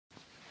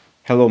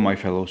Hello, my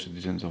fellow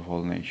citizens of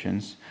all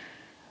nations.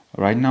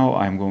 Right now,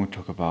 I'm going to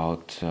talk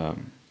about a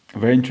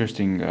very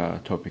interesting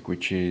topic,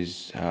 which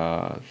is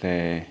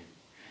the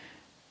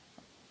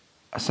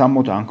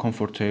somewhat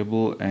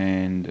uncomfortable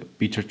and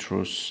bitter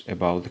truth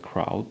about the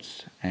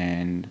crowds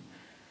and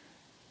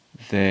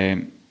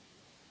the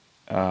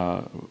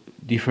uh,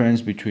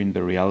 difference between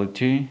the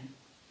reality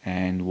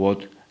and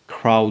what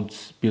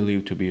crowds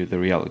believe to be the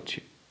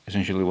reality,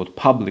 essentially, what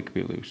public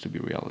believes to be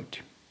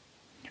reality,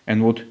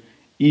 and what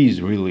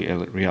is really a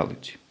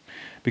reality,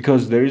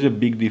 because there is a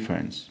big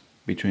difference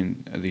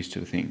between these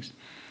two things.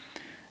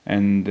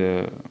 And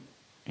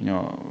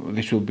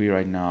this will be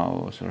right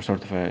now sort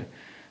of a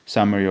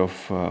summary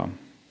of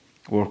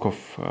work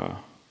of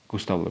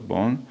Gustave Le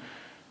Bon,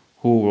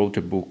 who wrote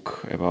a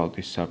book about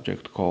this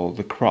subject called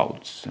The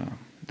Crowds,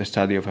 the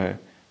study of a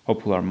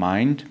popular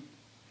mind.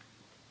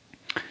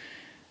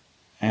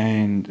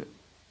 And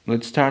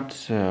let's start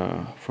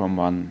from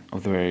one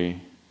of the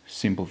very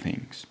simple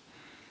things.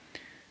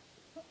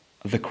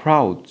 The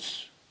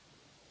crowds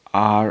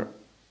are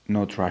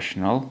not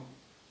rational.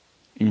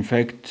 In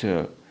fact,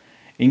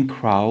 in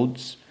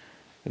crowds,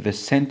 the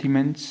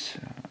sentiments,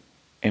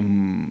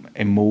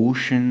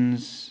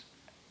 emotions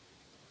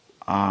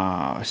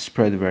are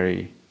spread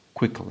very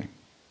quickly.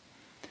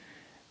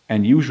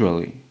 And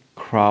usually,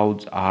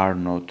 crowds are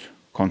not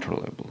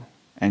controllable,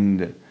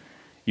 and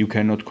you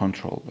cannot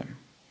control them.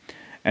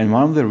 And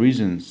one of the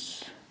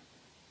reasons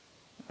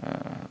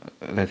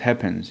that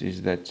happens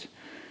is that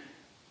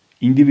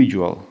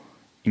individual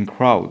in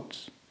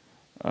crowds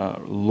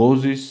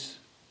loses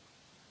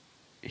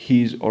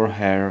his or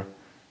her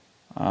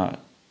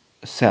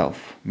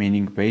self,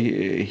 meaning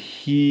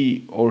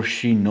he or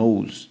she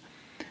knows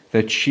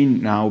that she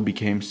now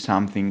became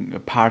something, a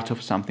part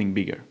of something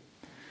bigger.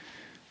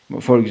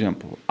 For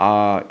example,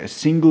 a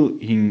single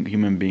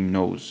human being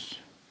knows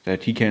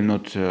that he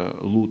cannot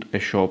loot a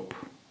shop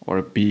or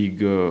a big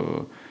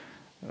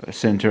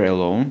center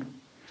alone,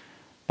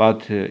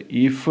 but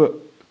if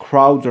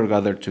crowds are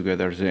gathered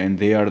together and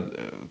they are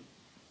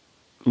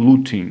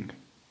looting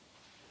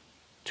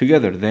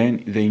together,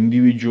 then the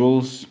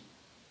individuals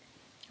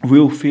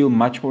will feel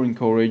much more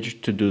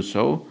encouraged to do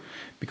so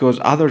because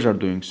others are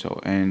doing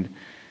so, and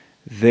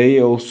they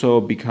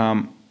also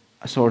become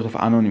a sort of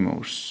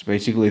anonymous.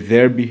 Basically,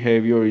 their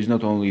behavior is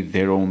not only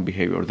their own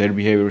behavior, their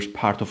behavior is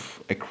part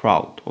of a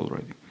crowd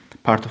already,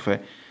 part of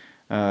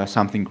a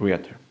something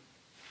greater.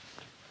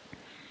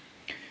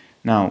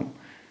 Now,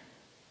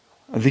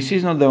 this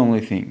is not the only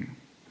thing,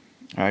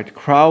 right?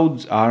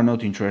 Crowds are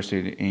not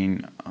interested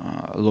in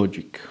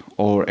logic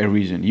or a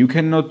reason. You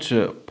cannot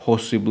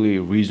possibly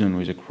reason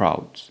with the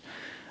crowds.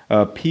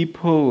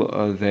 People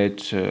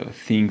that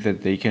think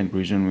that they can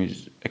reason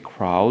with a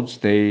crowds,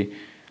 they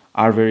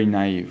are very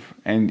naive,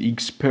 and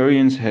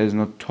experience has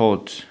not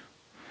taught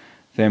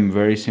them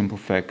very simple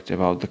facts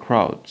about the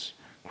crowds.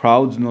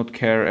 Crowds not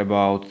care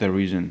about the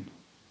reason.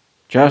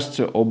 Just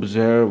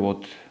observe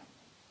what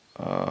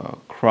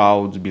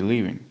crowds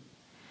believe in.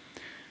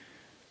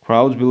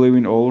 Crowds believe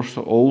in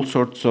all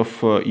sorts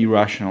of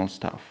irrational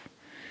stuff,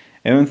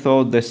 even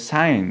though the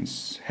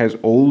science has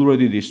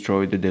already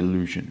destroyed the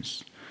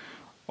delusions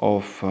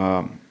of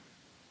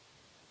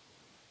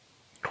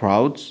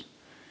crowds.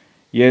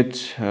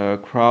 Yet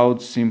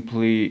crowds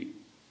simply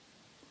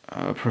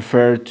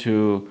prefer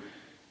to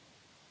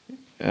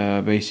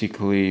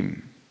basically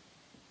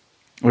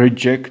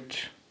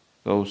reject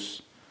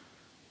those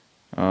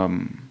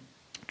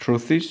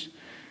truths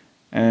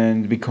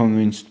and be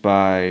convinced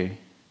by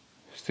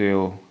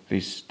still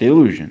these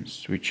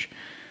delusions which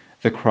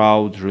the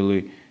crowds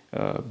really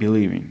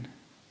believe in.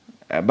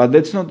 But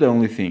that's not the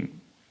only thing.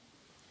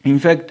 In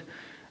fact,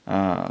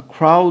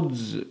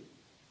 crowds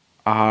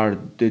are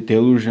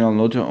delusional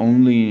not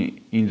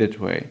only in that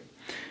way,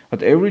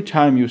 but every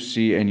time you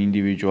see an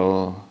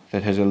individual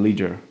that has a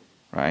leader,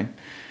 right?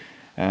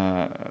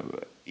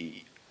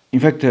 In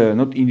fact,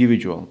 not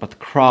individual, but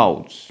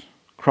crowds.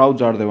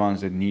 Crowds are the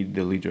ones that need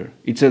the leader.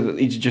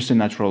 It's just a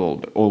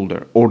natural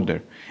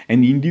order,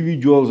 and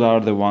individuals are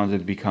the ones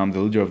that become the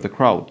leader of the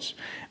crowds,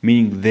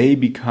 meaning they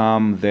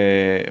become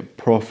the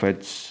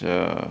prophets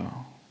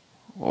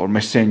or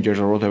messengers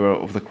or whatever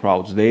of the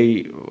crowds.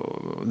 They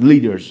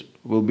leaders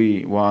will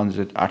be ones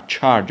that are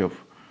charge of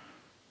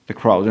the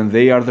crowds, and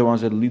they are the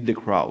ones that lead the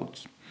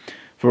crowds.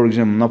 For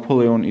example,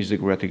 Napoleon is a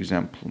great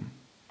example.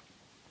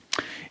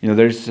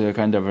 There's a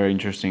kind of very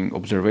interesting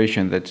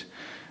observation that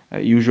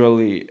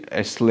usually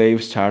a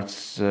slave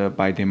starts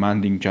by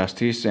demanding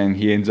justice, and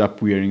he ends up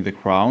wearing the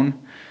crown.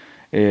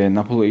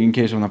 In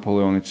case of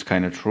Napoleon, it's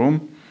kind of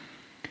true.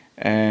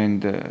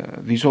 And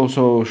this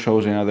also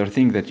shows another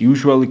thing, that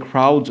usually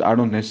crowds are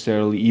not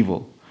necessarily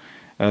evil.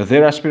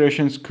 Their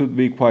aspirations could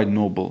be quite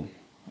noble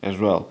as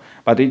well,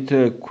 but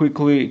it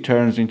quickly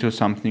turns into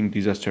something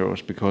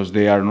disastrous because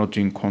they are not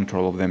in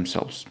control of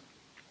themselves,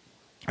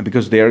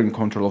 because they are in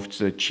control of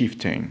the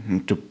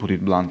chieftain, to put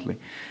it bluntly,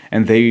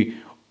 and they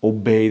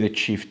obey the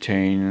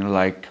chieftain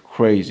like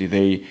crazy.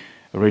 They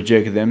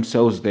reject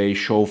themselves, they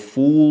show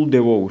full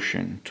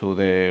devotion to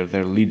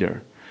their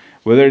leader,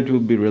 whether it will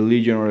be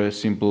religion or a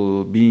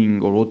simple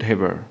being or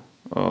whatever.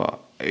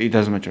 It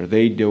doesn't matter.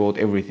 They devote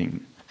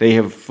everything. They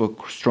have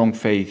strong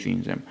faith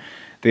in them.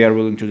 They are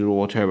willing to do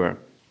whatever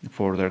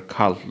for their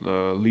cult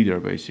leader,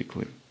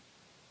 basically.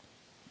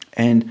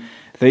 And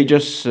they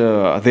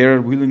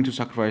are willing to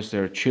sacrifice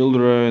their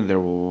children, their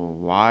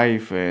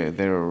wife,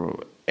 their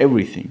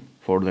everything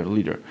for their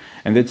leader.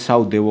 And that's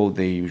how devout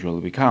they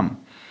usually become.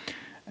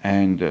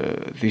 And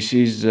this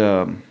is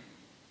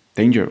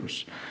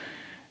dangerous.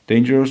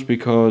 Dangerous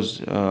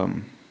because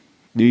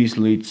this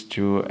leads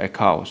to a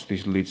chaos.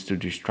 This leads to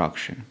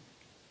destruction.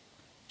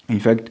 In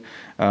fact,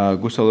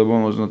 Gustave Le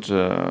Bon was not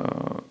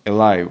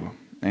alive,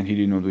 and he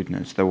did not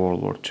witness the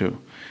World War II.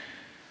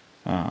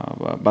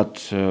 But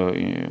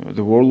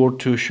the World War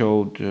II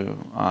showed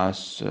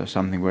us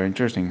something very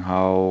interesting: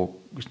 how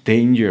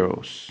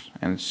dangerous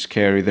and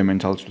scary the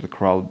mentality of the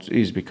crowds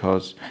is,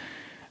 because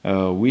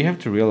we have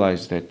to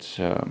realize that,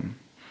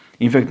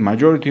 in fact,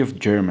 majority of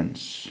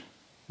Germans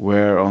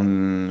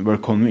were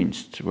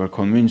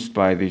convinced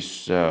by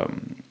this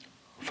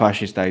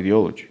fascist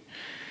ideology.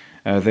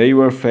 They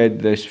were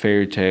fed these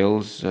fairy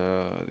tales,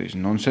 this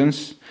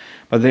nonsense,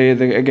 but they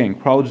again,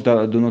 crowds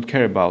do not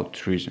care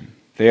about reason.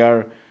 They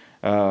are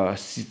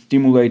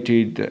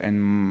stimulated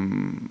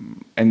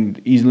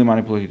and easily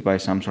manipulated by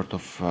some sort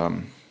of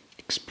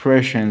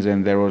expressions,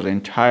 and there was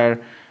entire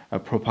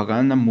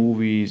propaganda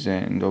movies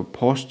and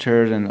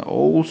posters and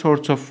all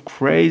sorts of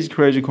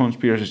crazy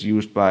conspiracies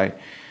used by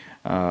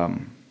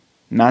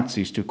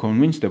Nazis to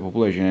convince the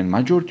population, and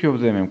majority of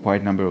them and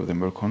quite a number of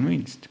them were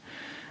convinced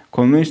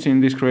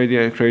in this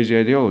crazy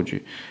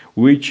ideology,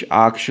 which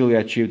actually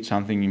achieved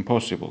something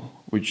impossible,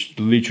 which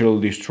literally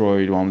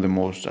destroyed one of the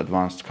most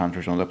advanced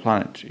countries on the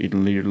planet. It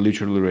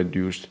literally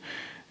reduced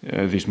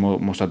this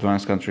most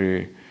advanced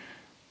country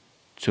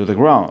to the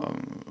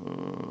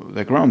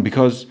ground,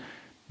 because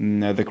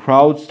the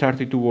crowd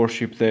started to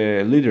worship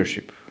the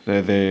leadership,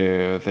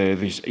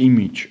 this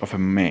image of a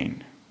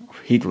man, of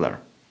Hitler.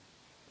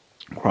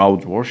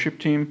 Crowds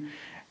worshipped him,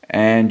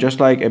 and just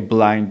like a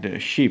blind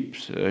sheep,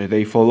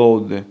 they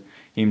followed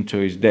him to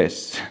his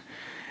death.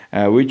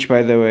 Which,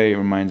 by the way,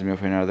 reminds me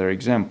of another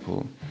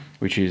example,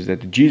 which is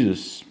that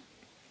Jesus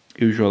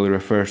usually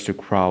refers to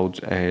crowds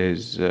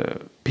as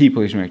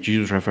people.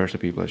 Jesus refers to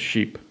people as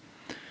sheep,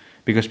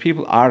 because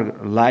people are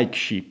like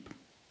sheep,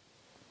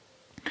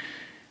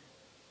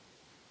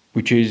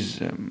 which is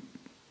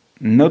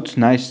not a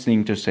nice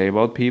thing to say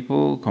about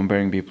people,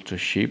 comparing people to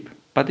sheep,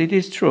 but it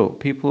is true.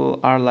 People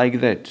are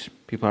like that.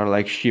 People are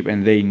like sheep,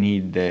 and they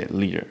need the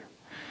leader.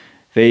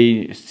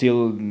 They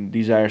still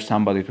desire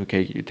somebody to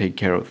take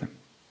care of them.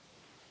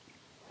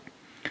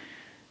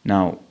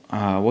 Now,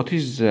 what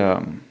is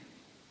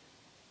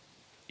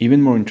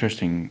even more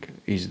interesting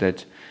is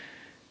that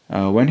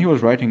when he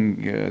was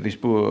writing this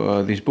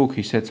book,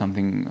 he said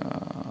something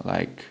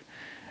like,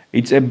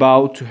 "It's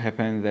about to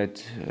happen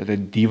that the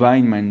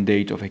divine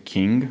mandate of a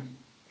king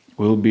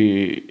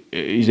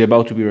is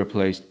about to be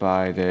replaced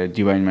by the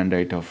divine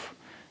mandate of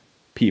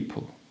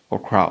people or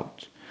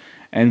crowds."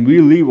 And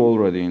we live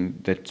already in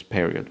that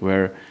period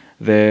where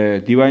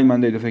the divine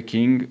mandate of a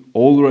king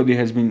already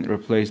has been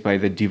replaced by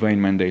the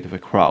divine mandate of a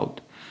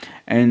crowd.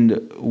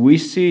 And we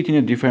see it in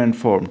a different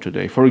form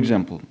today. For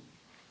example,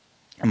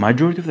 a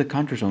majority of the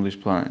countries on this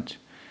planet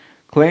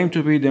claim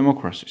to be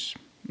democracies.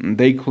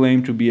 They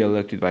claim to be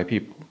elected by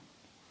people,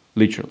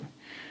 literally.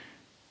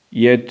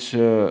 Yet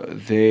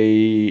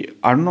they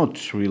are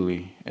not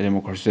really a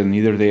democracy, and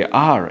neither they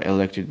are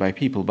elected by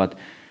people. But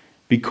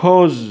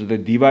because the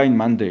divine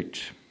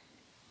mandate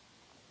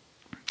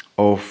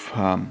of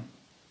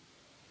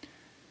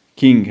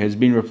king has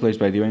been replaced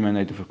by the divine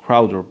mandate of a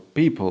crowd or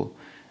people,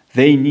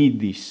 they need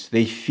this.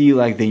 They feel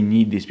like they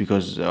need this,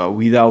 because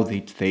without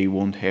it they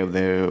won't have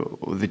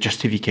the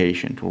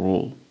justification to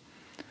rule.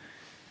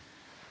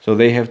 So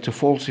they have to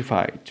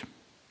falsify it.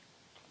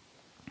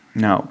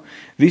 Now,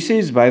 this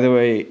is, by the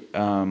way,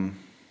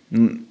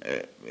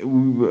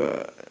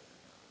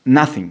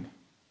 nothing.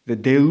 The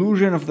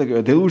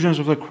delusions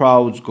of the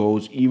crowds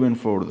goes even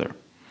further.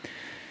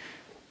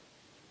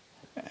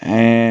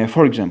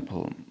 For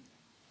example,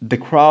 the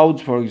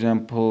crowds. For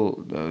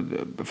example,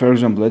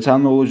 let's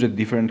acknowledge that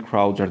different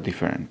crowds are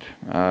different.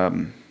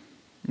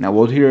 Now,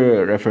 what he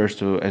refers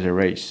to as a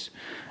race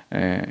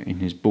in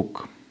his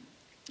book,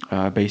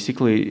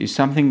 basically, is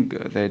something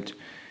that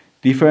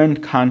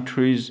different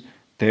countries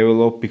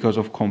develop because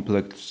of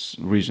complex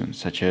reasons,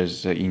 such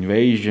as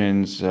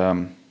invasions.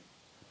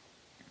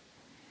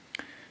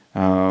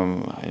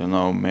 I don't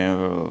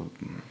know,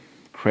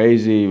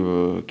 crazy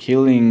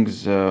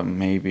killings,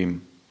 maybe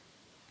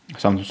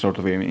some sort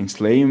of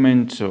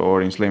enslavement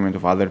or enslavement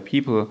of other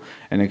people,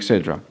 and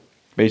etc.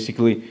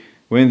 Basically,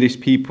 when these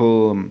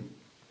people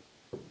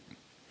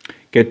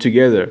get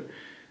together,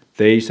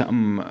 they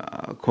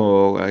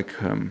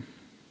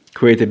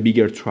create a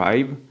bigger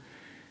tribe,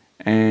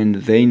 and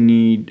they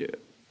need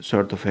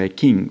sort of a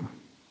king,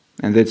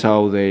 and that's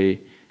how they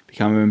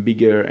become even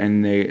bigger,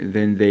 and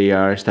then they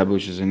are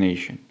established as a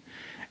nation.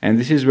 And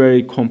this is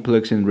very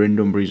complex and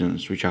random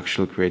reasons which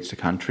actually creates the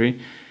country.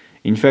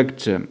 In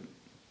fact,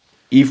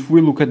 if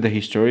we look at the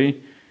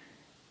history,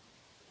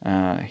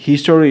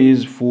 history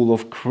is full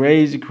of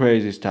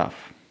crazy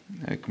stuff.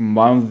 Like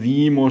one of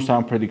the most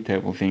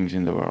unpredictable things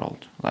in the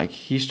world. Like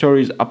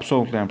history is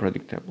absolutely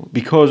unpredictable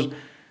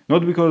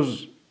not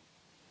because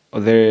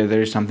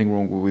there is something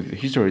wrong with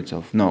history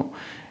itself. No,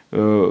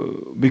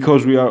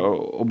 because we are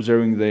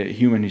observing the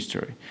human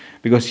history.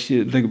 Because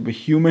the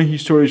human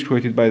history is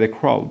created by the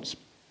crowds,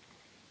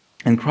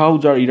 and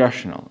crowds are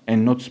irrational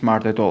and not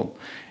smart at all.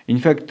 In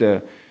fact,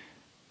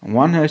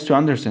 one has to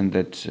understand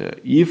that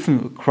if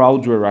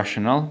crowds were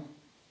rational,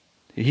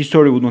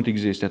 history would not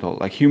exist at all.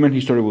 Like human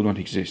history would not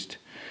exist,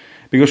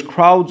 because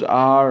crowds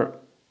are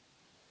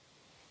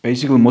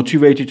basically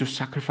motivated to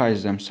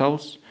sacrifice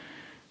themselves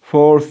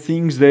for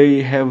things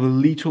they have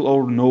little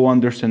or no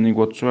understanding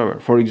whatsoever.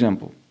 For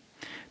example,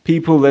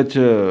 people that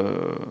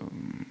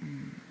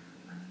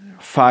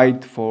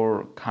fight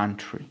for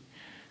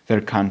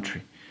their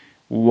country.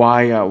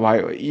 Why?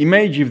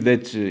 Imagine if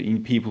that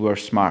in people were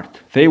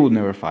smart, they would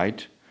never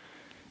fight,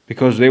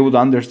 because they would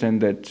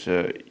understand that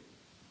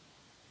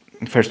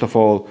first of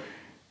all,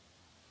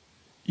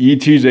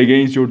 it is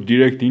against your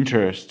direct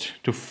interest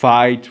to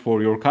fight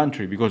for your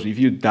country, because if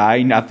you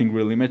die, nothing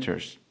really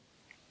matters.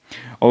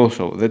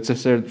 Also, that's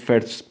the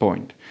first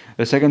point.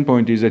 The second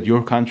point is that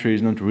your country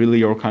is not really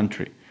your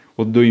country.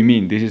 What do you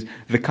mean?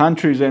 The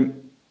country is an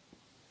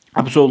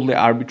absolutely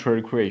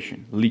arbitrary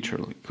creation,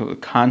 literally. The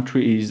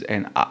country is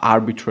an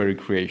arbitrary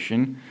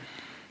creation,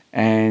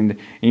 and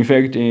in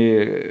fact,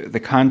 the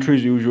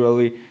countries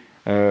usually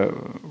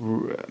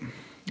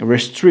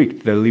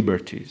restrict the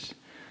liberties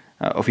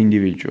of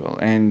individual,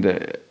 and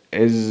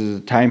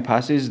as time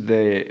passes,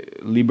 the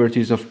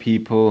liberties of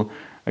people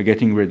are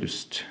getting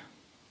reduced.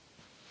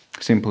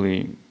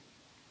 Simply,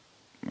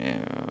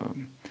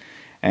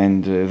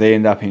 and they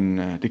end up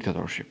in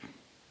dictatorship.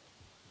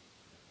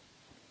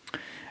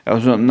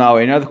 Also, now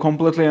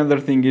completely another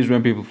thing is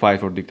when people fight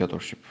for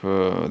dictatorship.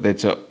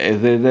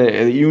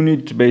 You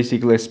need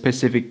basically a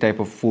specific type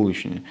of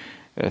foolishness,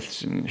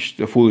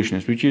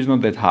 which is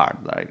not that hard,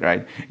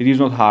 right? It is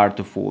not hard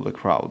to fool the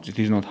crowds. It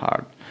is not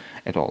hard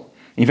at all.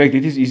 In fact,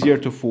 it is easier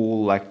to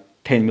fool like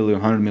 10 million,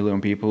 100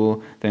 million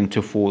people than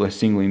to fool a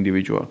single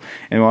individual.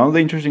 And one of the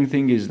interesting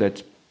things is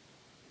that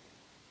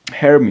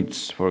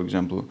hermits, for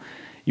example,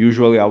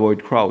 usually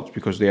avoid crowds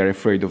because they are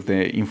afraid of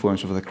the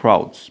influence of the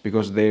crowds,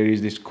 because there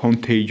is this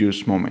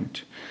contagious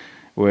moment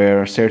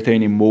where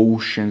certain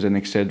emotions and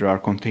etc. are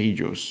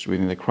contagious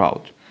within the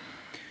crowd.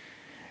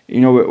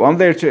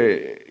 Another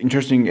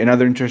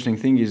interesting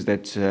thing is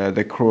that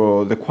the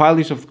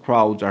qualities of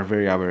crowds are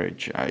very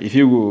average. If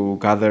you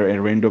gather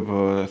a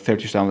random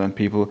 30,000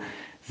 people,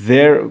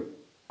 their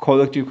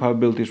collective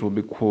capabilities will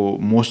be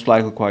most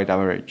likely quite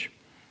average.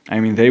 I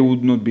mean, they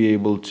would not be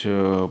able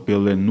to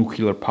build a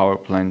nuclear power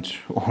plant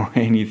or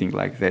anything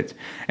like that.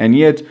 And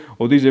yet,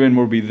 what is even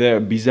more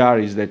bizarre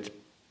is that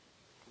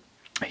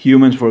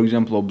humans, for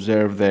example,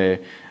 observe the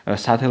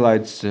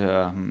satellites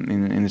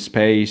in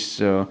space,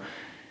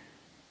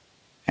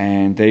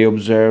 and they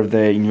observe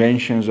the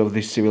inventions of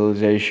this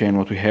civilization,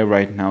 what we have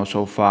right now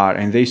so far,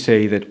 and they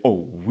say that,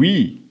 oh,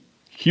 we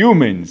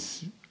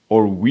humans,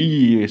 or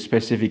we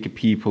specific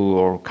people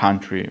or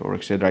country or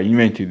etc.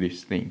 invented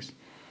these things.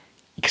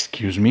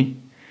 Excuse me?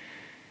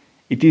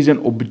 It is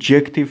an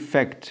objective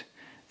fact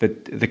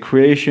that the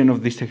creation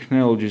of these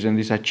technologies and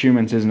these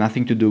achievements has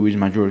nothing to do with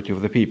majority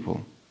of the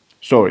people.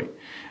 Sorry.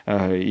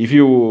 If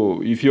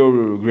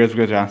your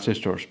great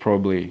ancestors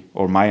probably,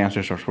 or my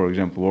ancestors, for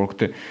example,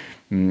 worked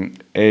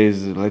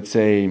as, let's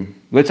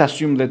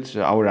assume that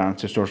our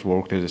ancestors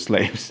worked as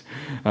slaves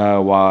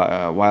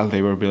while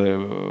they were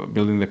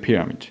building the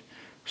pyramid.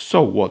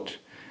 So what?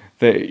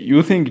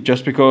 You think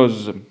just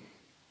because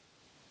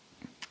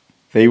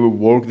they will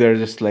work there as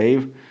a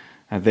slave,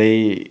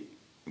 they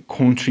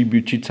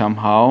contributed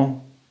somehow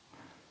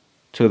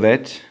to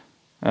that,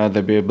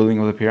 the building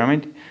of the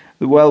pyramid?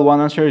 Well, one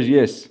answer is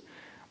yes.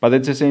 But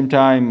at the same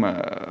time,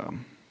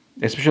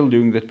 especially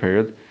during that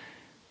period,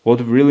 what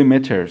really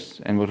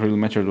matters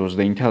was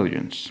the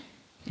intelligence.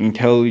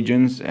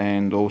 Intelligence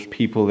and those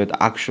people that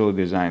actually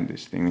designed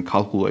this thing and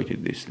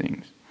calculated these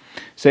things.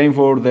 Same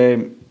for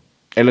the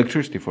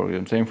electricity, for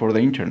example, same for the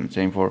internet,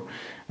 same for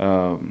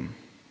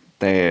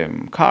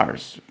the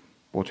cars,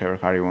 whatever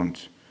car you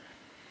want.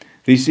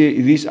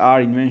 These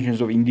are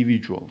inventions of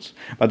individuals,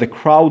 but the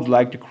crowd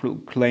like to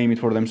claim it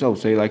for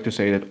themselves. They like to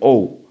say that,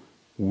 oh,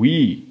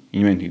 we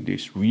invented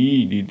this,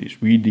 we did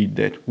this, we did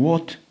that.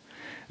 What?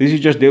 This is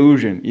just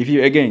delusion. If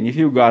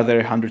you gather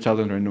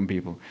 100,000 random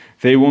people,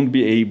 they won't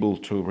be able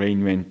to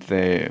reinvent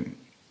the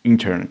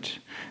internet.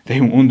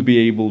 They won't be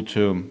able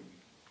to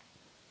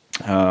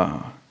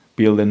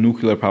build a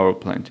nuclear power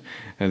plant.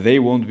 They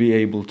won't be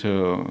able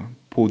to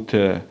put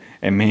a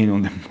man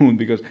on the moon,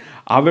 because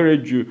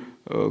average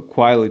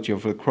quality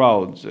of the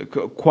crowds,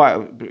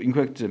 in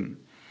fact,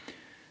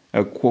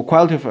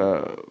 quality of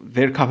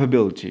their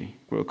capability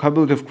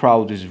of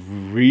crowd is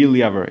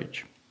really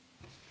average.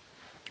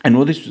 And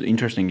what is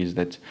interesting is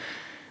that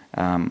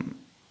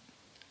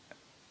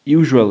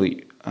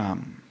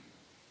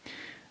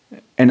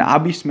an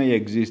abyss may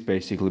exist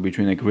basically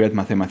between a great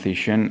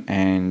mathematician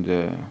and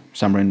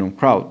some random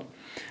crowd.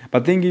 But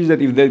the thing is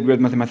that if that great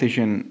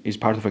mathematician is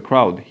part of a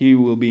crowd, he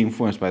will be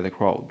influenced by the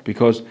crowd,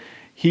 because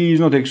he is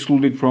not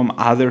excluded from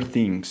other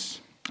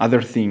things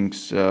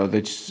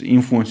that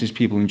influences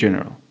people in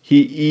general.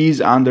 He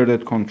is under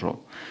that control.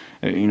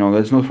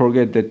 Let's not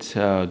forget that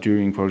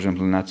during, for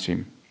example,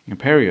 Nazi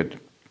period,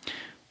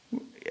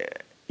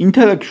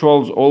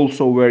 intellectuals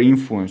also were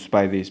influenced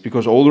by this,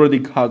 because already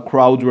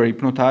crowds were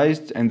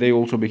hypnotized and they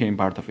also became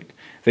part of it.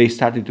 They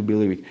started to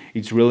believe it.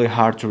 It's really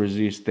hard to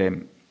resist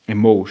the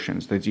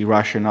emotions, that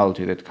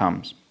irrationality that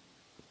comes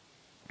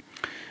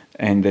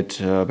and that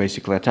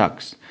basically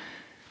attacks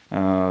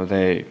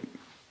the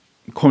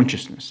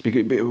consciousness.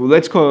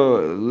 Let's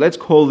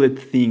call that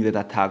thing that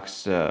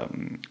attacks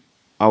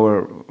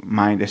our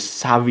mind a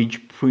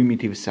savage,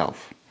 primitive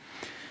self.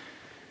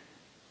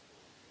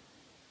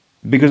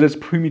 Because that's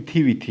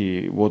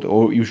primitivity what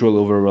usually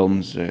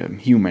overwhelms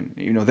human.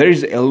 There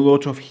is a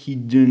lot of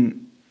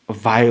hidden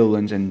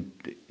violence and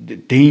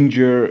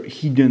danger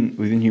hidden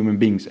within human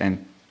beings.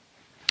 And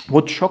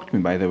what shocked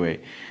me, by the way,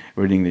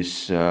 reading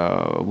this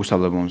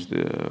Gustave Le Bon's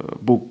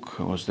book,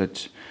 was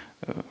that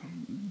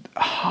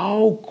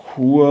how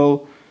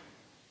cruel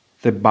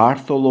the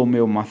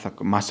Bartholomew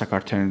massacre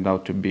turned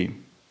out to be.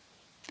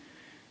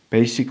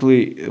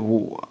 Basically,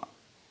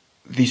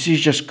 this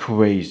is just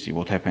crazy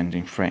what happened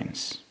in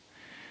France.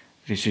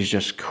 This is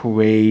just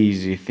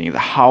crazy thing.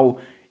 How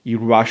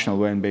irrational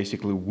when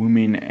basically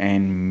women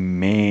and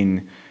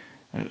men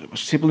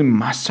simply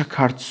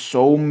massacred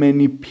so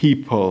many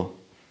people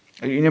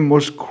in a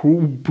most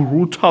cruel,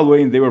 brutal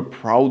way, and they were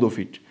proud of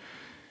it.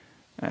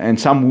 And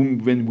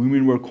when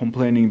women were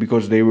complaining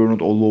because they were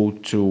not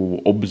allowed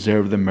to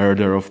observe the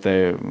murder of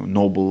the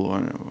noble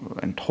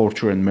and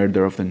torture and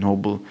murder of the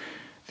noble.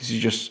 This is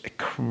just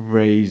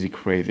crazy.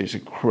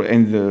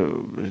 And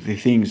the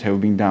things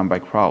have been done by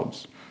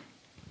crowds.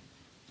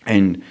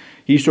 And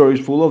history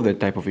is full of that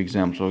type of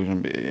examples. For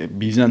example,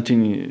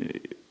 Byzantine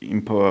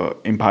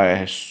Empire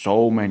has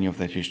so many of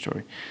that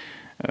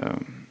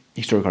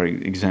historical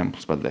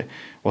examples. But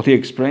what he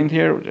explained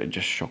here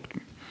just shocked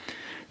me.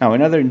 Now,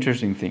 another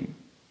interesting thing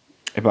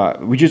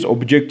which is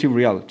objective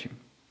reality.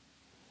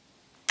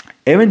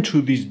 Even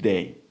to this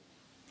day,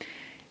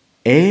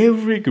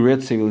 every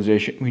great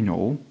civilization we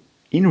know,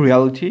 in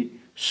reality,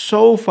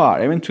 so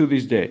far, even to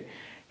this day,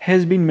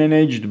 has been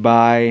managed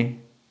by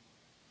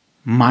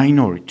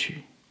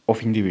minority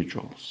of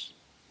individuals.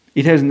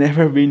 It has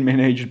never been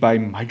managed by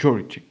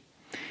majority.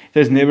 It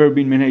has never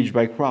been managed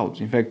by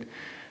crowds. In fact,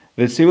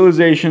 the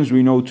civilizations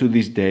we know to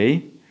this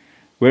day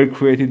were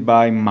created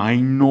by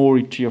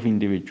minority of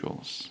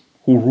individuals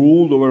who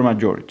ruled over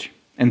majority.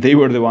 And they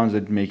were the ones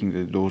that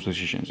making those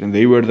decisions. And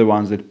they were the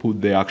ones that put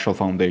the actual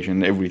foundation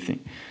and everything.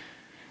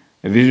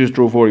 And this is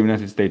true for the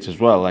United States as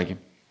well.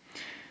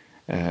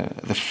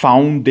 The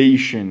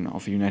foundation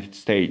of the United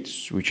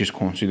States, which is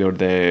considered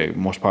the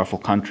most powerful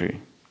country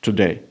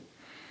today,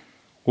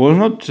 was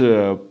not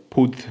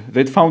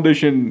that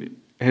foundation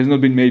has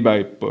not been made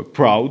by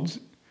crowds.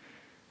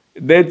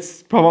 That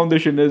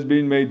foundation has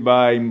been made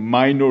by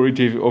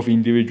minority of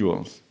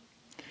individuals.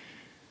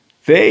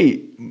 They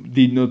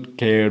did not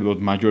care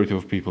what majority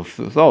of people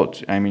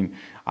thought. I mean,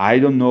 I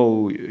don't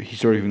know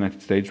history of the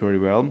United States very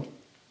well,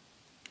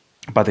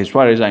 but as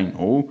far as I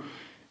know,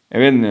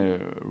 even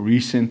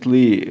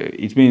recently,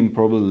 it's been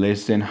probably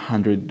less than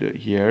 100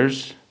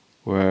 years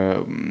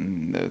where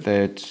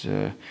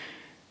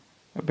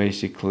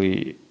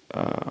basically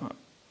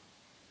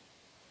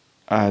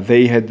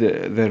they had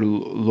their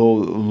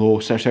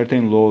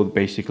certain law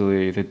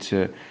basically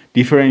that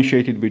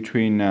differentiated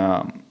between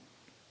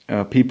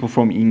people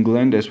from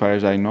England, as far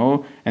as I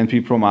know, and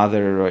people from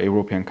other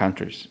European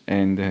countries.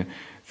 And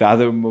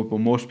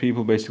most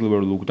people basically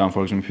were looked down.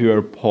 For example, if you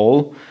were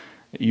Paul,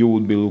 you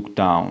would be looked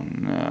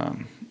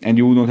down, and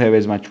you would not have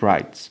as much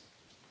rights.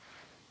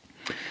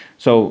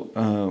 So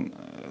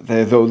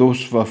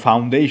those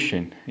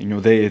foundation,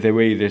 the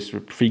way these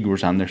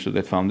figures understood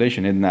that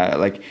foundation, and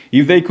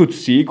if they could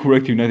see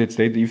correct United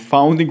States, if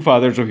founding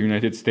fathers of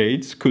United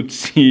States could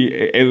see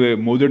a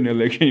modern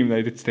election in the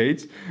United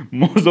States,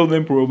 most of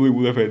them probably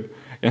would have had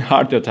a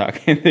heart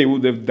attack and they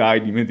would have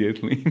died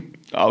immediately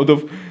out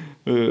of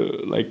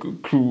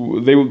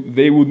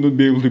they would not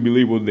be able to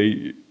believe what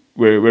they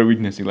were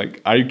witnessing.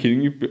 Are you kidding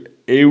me?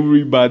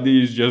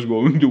 Everybody is just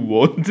going to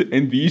vote,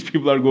 and these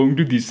people are going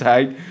to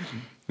decide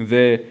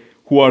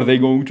who are they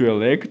going to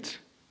elect.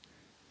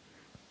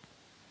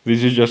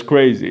 This is just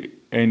crazy.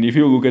 And if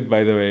you look at,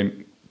 by the way,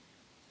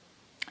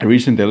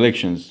 recent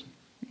elections,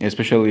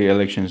 especially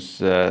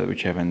elections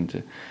which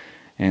happened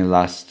in the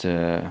last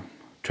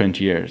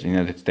 20 years in the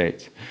United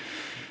States,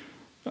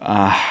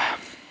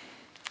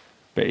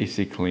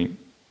 basically,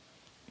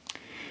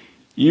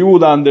 you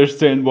would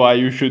understand why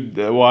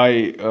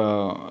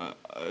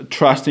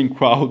trusting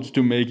crowds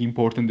to make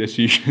important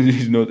decisions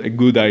is not a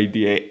good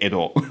idea at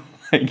all.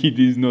 It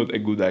is not a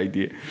good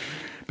idea,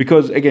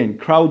 because again,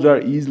 crowds are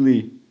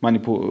easily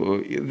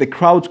the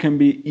crowds can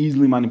be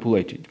easily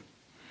manipulated.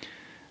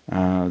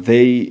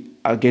 They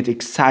get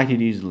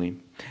excited easily.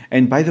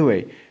 And by the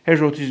way,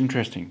 here's what is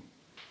interesting.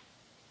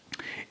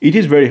 It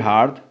is very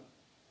hard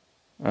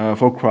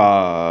for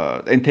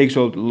crowd and takes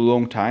a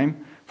long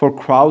time for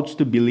crowds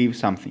to believe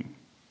something.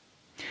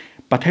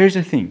 But here's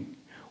the thing: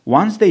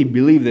 once they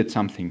believe that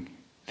something,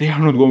 they are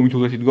not going to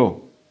let it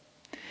go.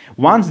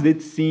 Once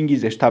that thing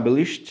is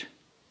established,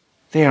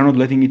 they are not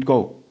letting it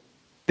go.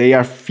 They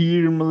are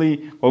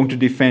firmly going to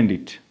defend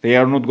it. They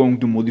are not going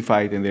to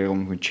modify it and they are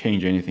going to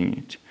change anything in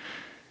it.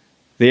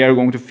 They are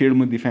going to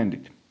firmly defend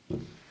it.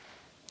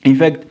 In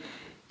fact,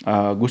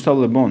 Gustave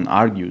Le Bon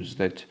argues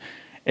that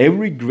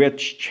every great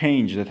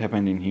change that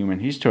happened in human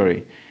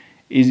history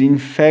is in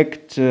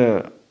fact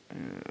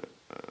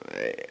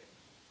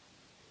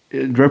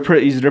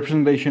is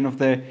representation of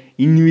the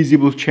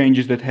invisible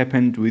changes that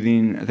happened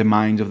within the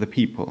minds of the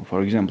people.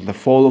 For example, the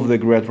fall of the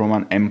great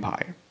Roman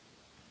Empire.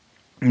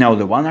 Now,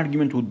 the one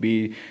argument would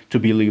be to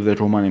believe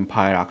that Roman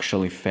Empire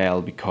actually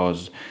fell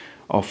because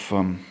of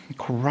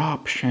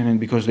corruption and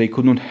because they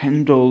could not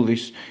handle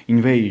these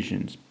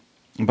invasions.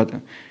 But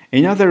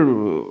another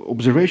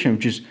observation,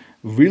 which is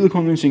really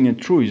convincing and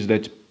true, is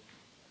that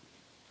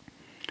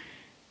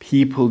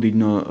people did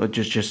not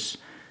just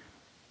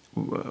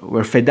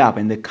were fed up,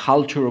 and the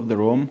culture of the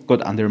Rome got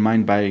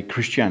undermined by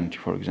Christianity,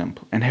 for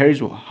example. And here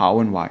is how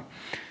and why.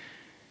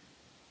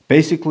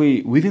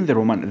 Basically, within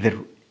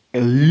the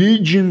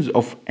legions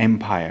of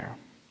empire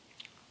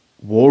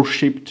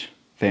worshipped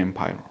the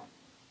emperor.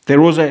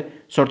 There was a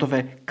sort of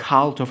a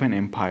cult of an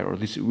empire,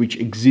 which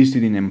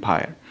existed in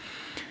empire.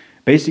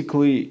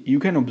 Basically, you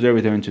can observe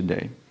it even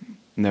today,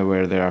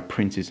 where there are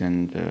princes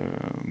and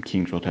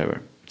kings,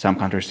 whatever. Some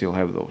countries still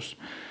have those.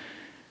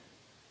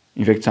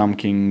 In fact, some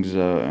kings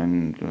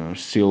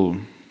still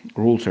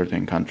rule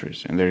certain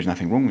countries, and there is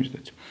nothing wrong with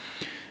that.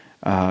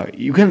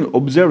 You can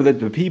observe that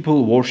the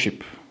people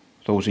worship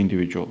those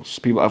individuals.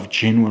 People have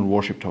genuine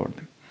worship toward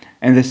them.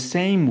 And the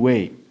same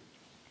way,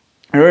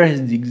 there has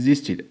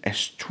existed a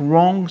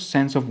strong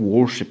sense of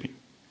worshipping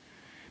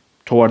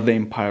toward the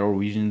empire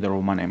within the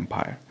Roman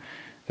Empire.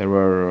 There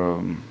were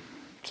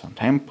some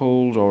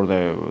temples, or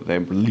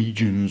the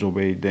legions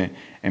obeyed the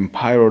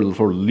emperor.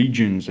 For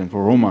legions and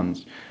for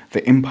Romans,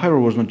 the emperor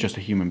was not just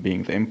a human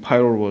being. The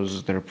emperor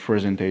was the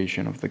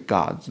representation of the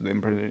gods, the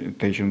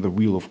representation of the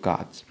will of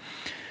gods.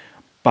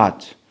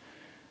 But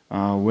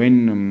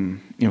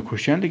when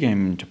Christianity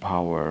came into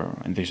power,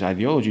 and this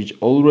ideology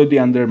already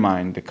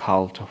undermined the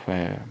cult of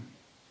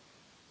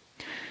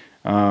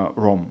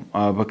Rome,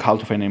 the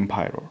cult of an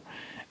empire.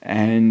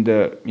 And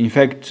in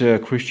fact,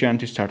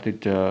 Christianity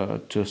started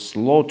to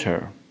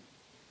slaughter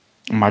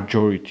a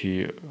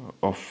majority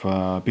of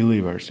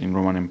believers in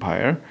Roman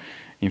Empire.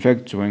 In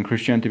fact, when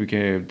Christianity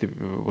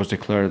was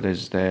declared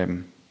as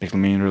the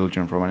main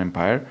religion of Roman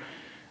Empire,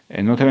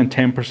 and not even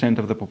 10%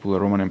 of the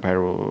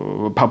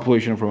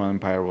population of Roman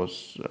Empire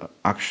was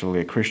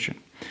actually a Christian.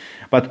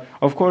 But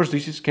of course,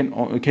 this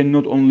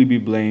cannot only be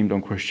blamed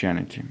on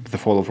Christianity, the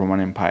fall of Roman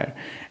Empire.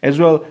 As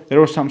well, there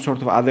were some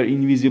sort of other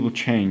invisible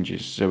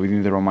changes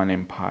within the Roman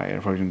Empire.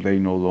 For example, they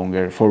no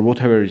longer, for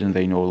whatever reason,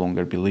 they no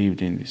longer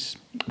believed in this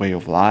way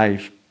of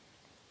life.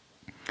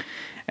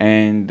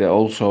 And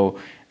also,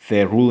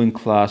 the ruling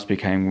class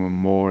became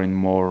more and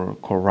more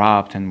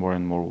corrupt and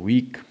more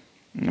weak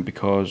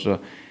because of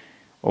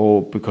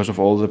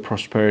all the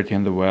prosperity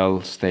and the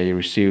wealth they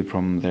received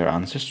from their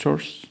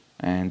ancestors,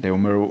 and the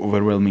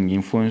overwhelming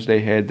influence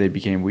they had. They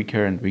became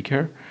weaker and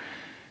weaker,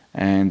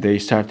 and they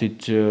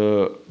started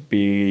to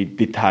be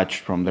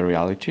detached from the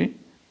reality,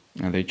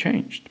 and they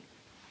changed.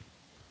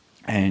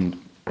 And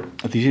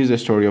this is the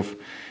story of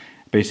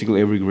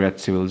basically every great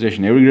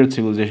civilization. Every great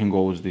civilization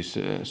goes this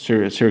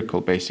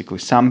circle, basically.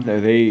 Some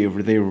they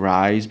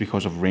rise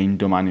because of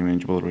random,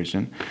 unimaginable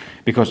reason.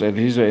 Because this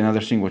is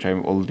another thing which I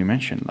already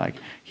mentioned. Like,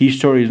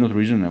 history is not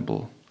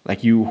reasonable. Like,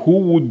 who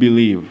would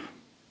believe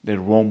that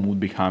Rome would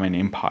become an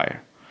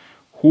empire?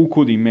 Who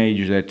could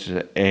imagine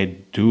that a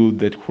dude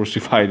that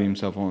crucified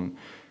himself on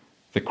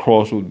the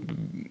cross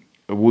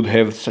would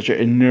have such an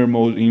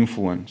enormous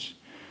influence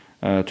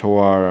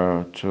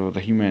to the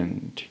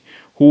humanity?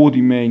 Who would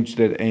imagine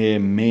that a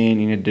man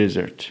in a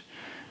desert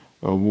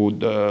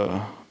would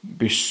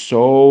be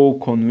so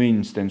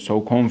convinced and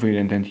so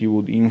confident that he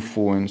would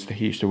influence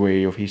the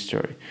way of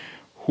history?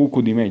 Who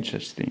could imagine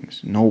such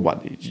things?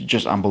 Nobody. It's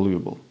just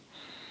unbelievable.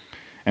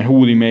 And who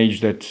would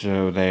imagine that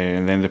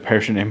then the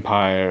Persian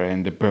Empire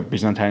and the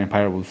Byzantine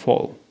Empire would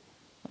fall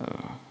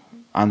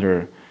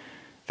under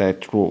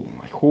that rule?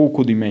 Like, who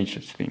could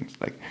imagine such things?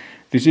 Like,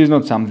 this is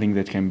not something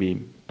that can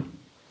be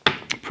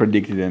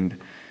predicted, and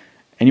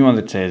anyone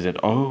that says that,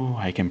 oh,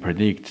 I can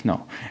predict,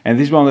 no. And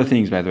this is one of the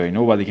things, by the way,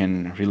 nobody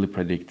can really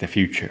predict the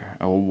future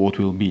or what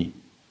will be.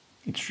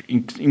 It's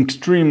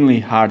extremely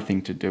hard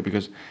thing to do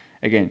because,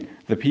 again,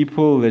 the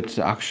people that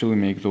actually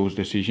make those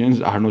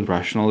decisions are not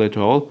rational at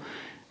all,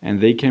 and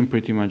they can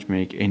pretty much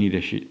make any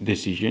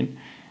decision,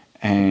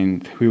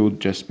 and we would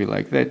just be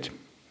like that.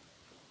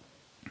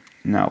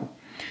 Now,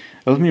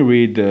 let me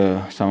read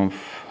some of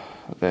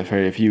the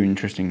very few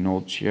interesting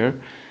notes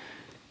here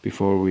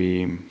before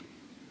we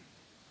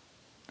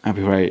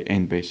before I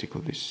end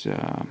basically this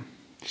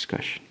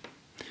discussion.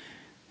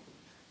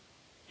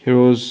 Here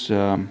was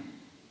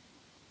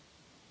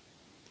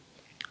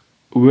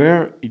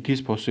where it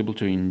is possible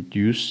to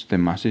induce the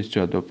masses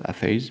to adopt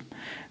atheism,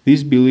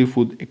 this belief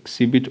would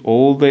exhibit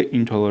all the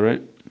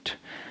intolerant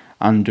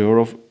ardor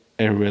of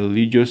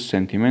religious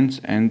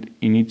sentiments, and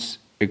in its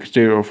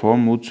exterior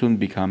form would soon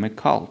become a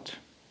cult.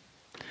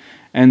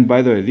 And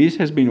by the way, this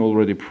has been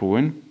already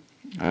proven.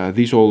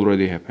 This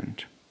already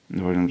happened.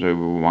 For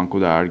example, one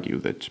could argue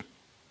that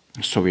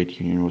the Soviet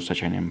Union was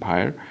such an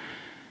empire,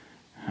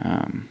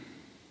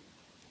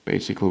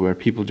 basically where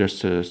people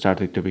just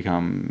started to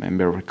become a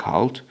member of a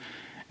cult,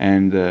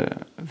 and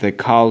the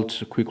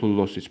cult quickly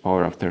lost its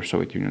power after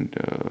Soviet Union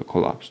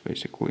collapsed,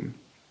 basically,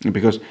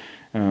 because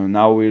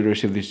now we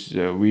receive this,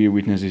 we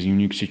witness this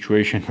unique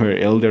situation where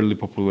elderly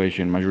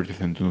population, majority of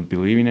them do not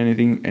believe in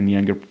anything, and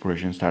younger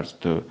population starts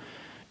to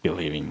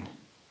believe in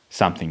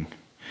something,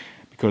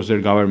 because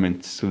their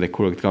governments, the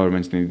correct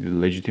governments, needed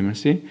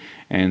legitimacy,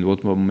 and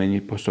what many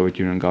post-Soviet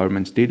Union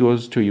governments did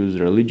was to use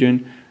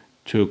religion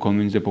to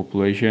convince the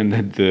population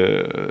that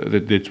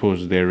that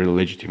was their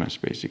legitimacy,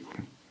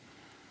 basically.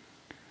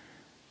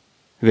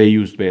 They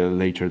used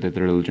later that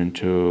religion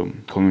to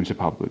convince the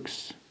public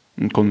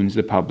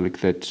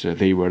that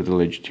they were the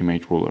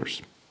legitimate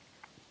rulers.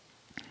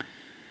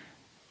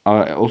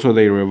 Also,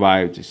 they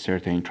revived a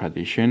certain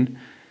tradition,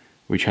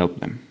 which helped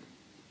them.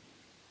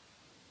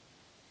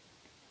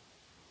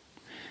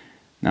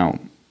 Now,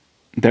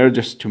 there are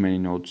just too many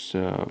notes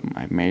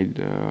I made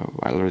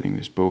while reading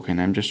this book, and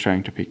I'm just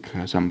trying to pick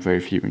some very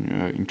few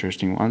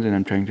interesting ones, and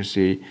I'm trying to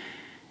see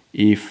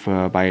if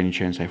by any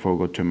chance I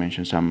forgot to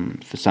mention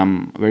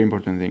some very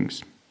important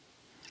things.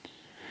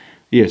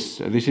 Yes,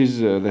 this is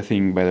the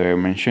thing, by the way, I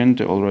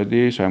mentioned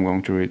already, so I'm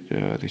going to read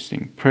this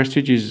thing.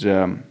 Prestige is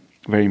a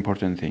very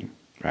important thing,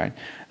 right?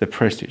 The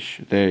prestige.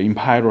 The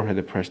emperor had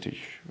a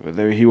prestige.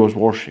 He was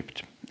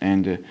worshipped,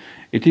 and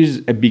it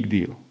is a big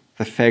deal,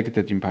 the fact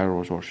that the emperor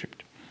was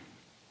worshipped.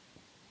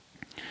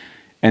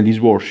 And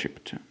is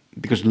worshipped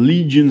because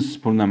legions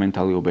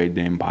fundamentally obeyed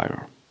the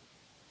emperor.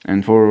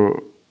 And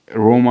for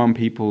Roman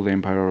people, the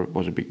emperor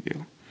was a big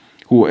deal.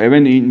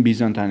 Even in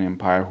Byzantine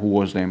Empire, who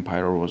was the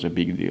emperor was a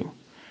big deal.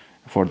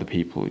 For the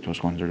people, it was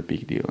considered a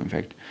big deal. In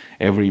fact,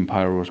 every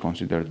emperor was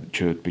considered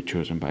to be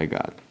chosen by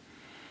God.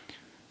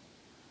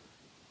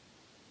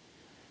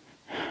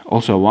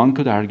 Also, one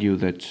could argue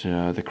that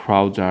the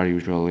crowds are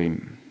usually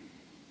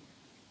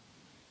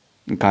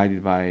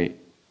guided by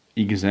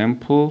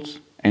examples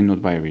and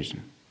not by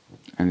reason.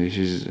 And this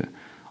is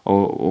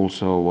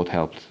also what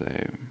helped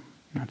the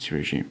Nazi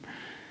regime.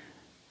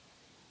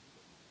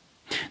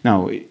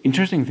 Now,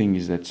 interesting thing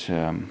is that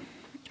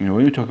when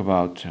we talk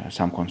about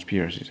some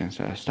conspiracies and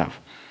stuff,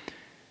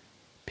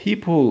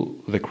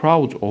 the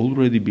crowds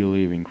already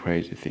believe in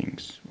crazy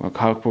things.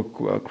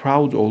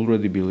 Crowds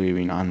already believe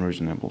in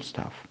unreasonable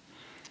stuff.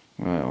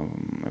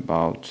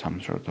 About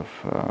some sort of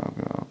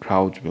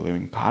crowds believe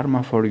in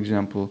karma, for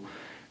example.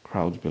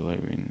 Crowds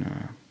believe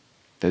in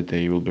that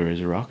they will be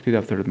resurrected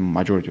after the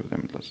majority of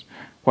them.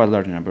 Quite a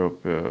large number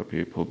of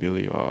people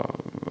believe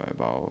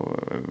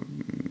about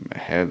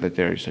hell, that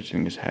there is such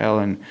thing as hell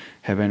and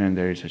heaven, and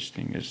there is such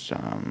thing as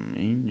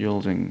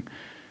angels and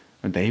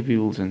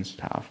devils and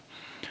stuff.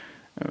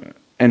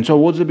 And so,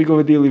 what's the big of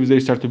a deal if they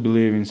start to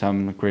believe in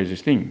some crazy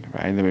thing,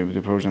 right?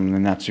 For example, the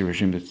Nazi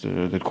regime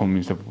that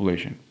convinced the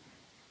population.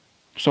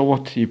 So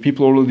what if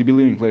people already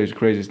believe in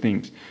crazy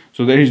things?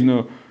 So there is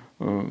no,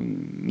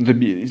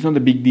 it's not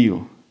a big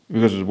deal.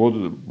 Because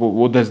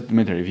what does it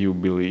matter if you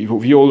believe?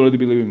 If you already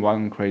believe in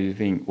one crazy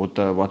thing, what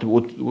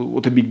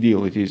a big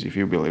deal it is if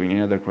you believe in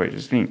another crazy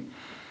thing,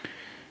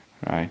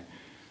 right?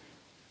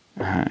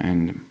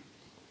 And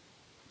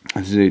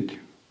that's it.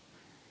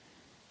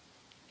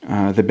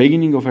 The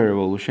beginning of a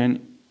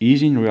revolution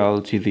is in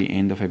reality the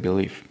end of a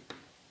belief,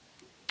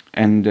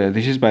 and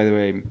this is, by the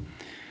way,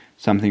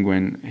 something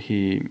when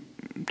he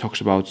talks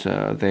about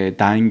the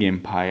dying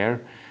empire.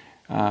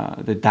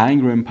 The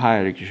dying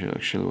empire,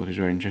 actually, what is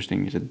very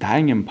interesting is the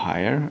dying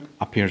empire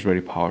appears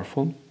very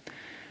powerful,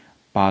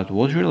 but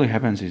what really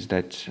happens is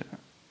that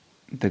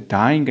the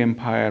dying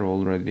empire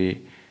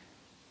already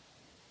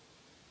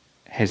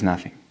has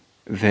nothing.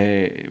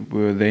 The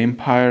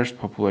empire's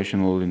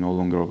population already no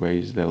longer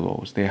obeys the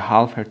laws. They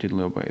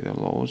half-heartedly obey the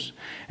laws,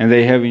 and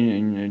they have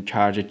in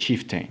charge a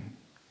chieftain.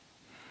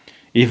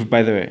 If,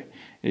 by the way,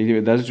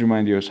 it does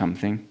remind you of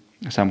something,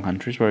 some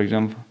countries, for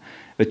example,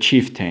 the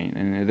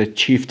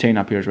chieftain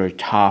appears very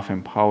tough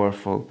and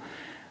powerful,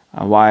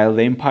 while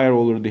the empire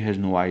already has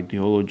no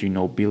ideology,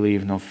 no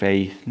belief, no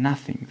faith,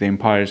 nothing. The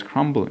empire is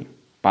crumbling,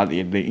 but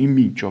yet the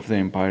image of the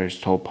empire is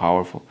so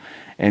powerful,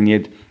 and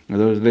yet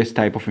this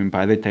type of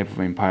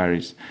empire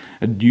is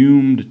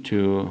doomed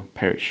to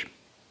perish.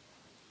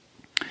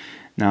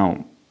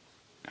 Now,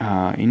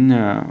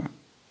 in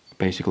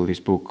basically this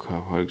book,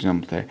 for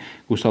example,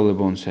 Gustave Le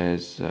Bon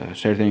says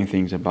certain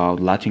things about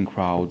Latin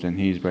crowds, and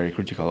he is very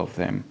critical of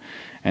them,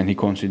 and he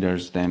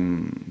considers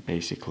them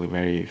basically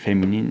very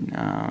feminine,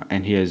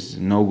 and he has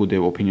no good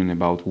opinion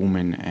about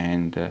women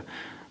and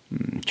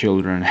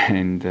children,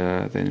 and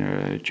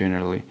then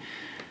generally,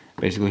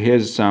 basically, he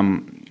has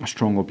some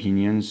strong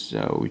opinions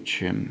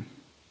which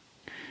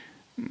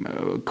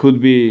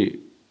could be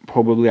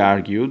probably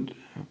argued,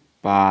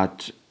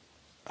 but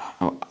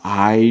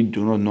I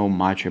do not know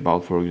much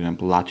about, for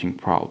example, Latin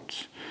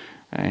crowds,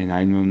 and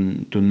I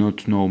do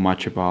not know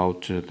much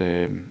about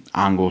the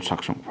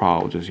Anglo-Saxon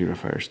crowds as he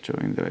refers to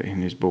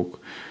in his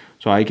book.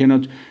 So I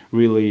cannot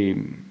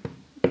really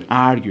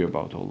argue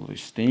about all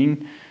this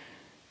thing,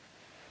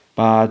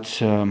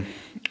 but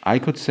I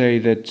could say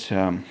that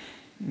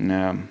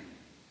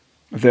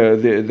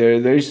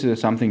there is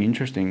something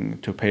interesting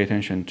to pay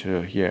attention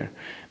to here,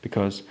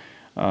 because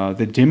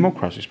the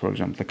democracies, for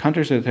example, the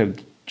countries that have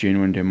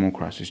genuine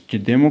democracies, the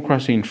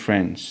democracy in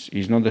France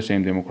is not the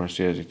same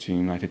democracy as it's in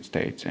the United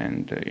States,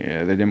 and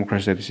the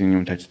democracy that is in the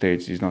United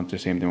States is not the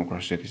same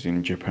democracy that is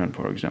in Japan,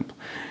 for example.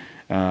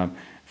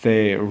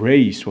 The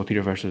race, what he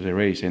refers to as the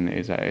race, and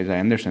as I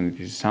understand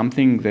it, is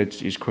something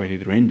that is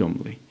created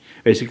randomly.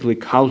 Basically,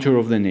 culture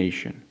of the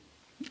nation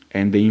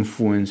and the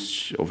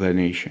influence of the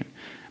nation.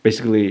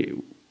 Basically,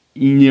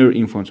 inner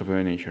influence of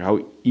a nation,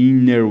 how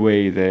inner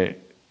way the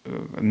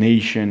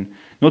nation,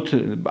 not,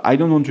 I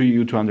don't want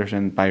you to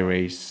understand by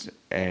race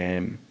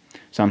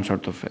some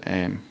sort of,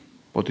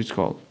 what it's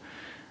called,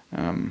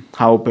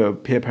 how a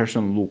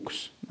person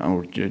looks,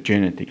 or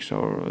genetics,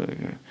 or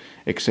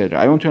etc.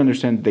 I want to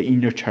understand the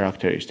inner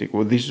characteristic.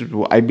 Well,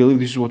 I believe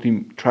this is what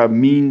he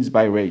means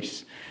by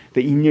race,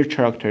 the inner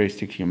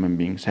characteristic human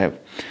beings have.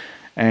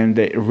 And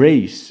the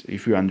race,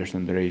 if you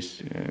understand the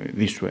race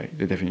this way,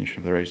 the definition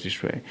of the race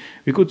this way,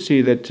 we could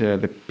see that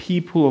the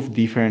people of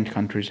different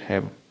countries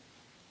have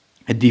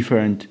a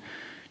different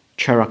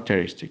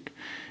characteristic.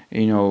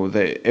 You know,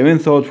 even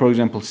though, for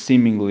example,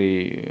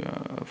 seemingly,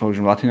 for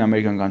example, Latin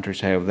American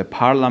countries have the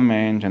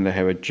parliament, and they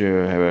have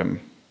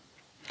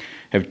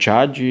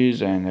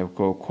judges and have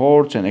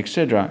courts and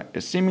etc.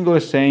 Seemingly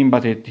the same,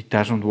 but it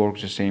doesn't work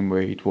the same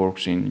way it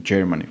works in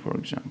Germany, for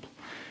example.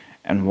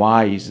 And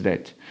why is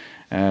that?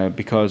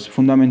 Because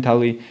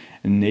fundamentally,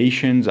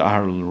 nations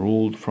are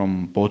ruled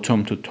from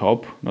bottom to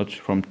top, not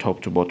from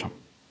top to bottom.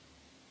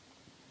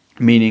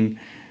 Meaning,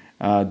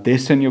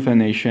 destiny of a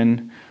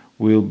nation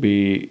will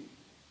be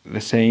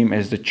the same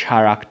as the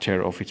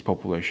character of its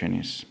population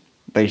is.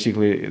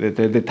 Basically,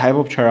 the type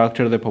of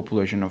character the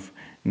population of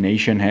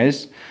nation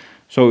has,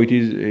 so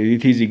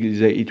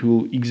it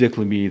will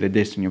exactly be the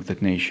destiny of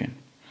that nation,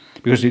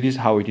 because it is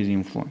how it is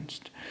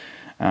influenced.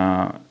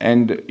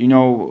 And you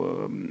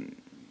know,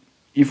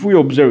 if we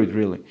observe it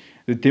really,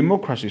 the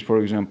democracies, for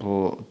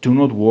example, do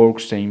not work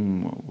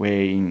same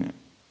way in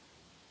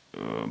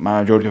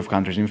majority of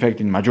countries. In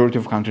fact, in majority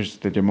of countries,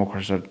 the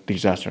democracies are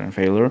disaster and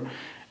failure,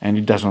 and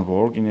it does not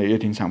work.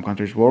 Yet in some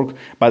countries work.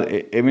 But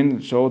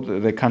even so,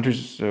 the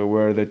countries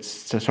where that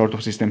sort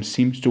of system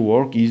seems to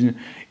work,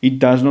 it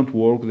does not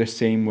work the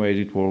same way as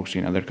it works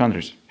in other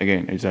countries.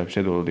 Again, as I've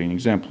said already in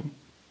example.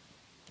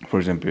 For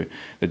example,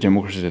 the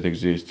democracies that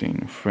exist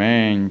in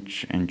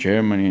French and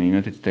Germany and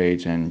United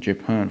States and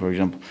Japan, for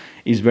example,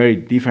 is very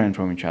different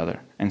from each other.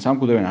 And some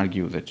could even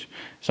argue that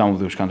some of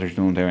those countries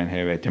don't even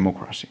have a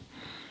democracy.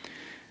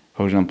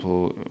 For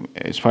example,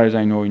 as far as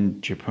I know,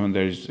 in Japan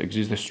there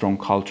exists a strong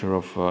culture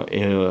of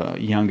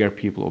younger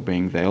people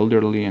obeying the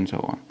elderly and so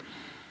on.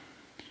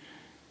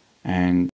 And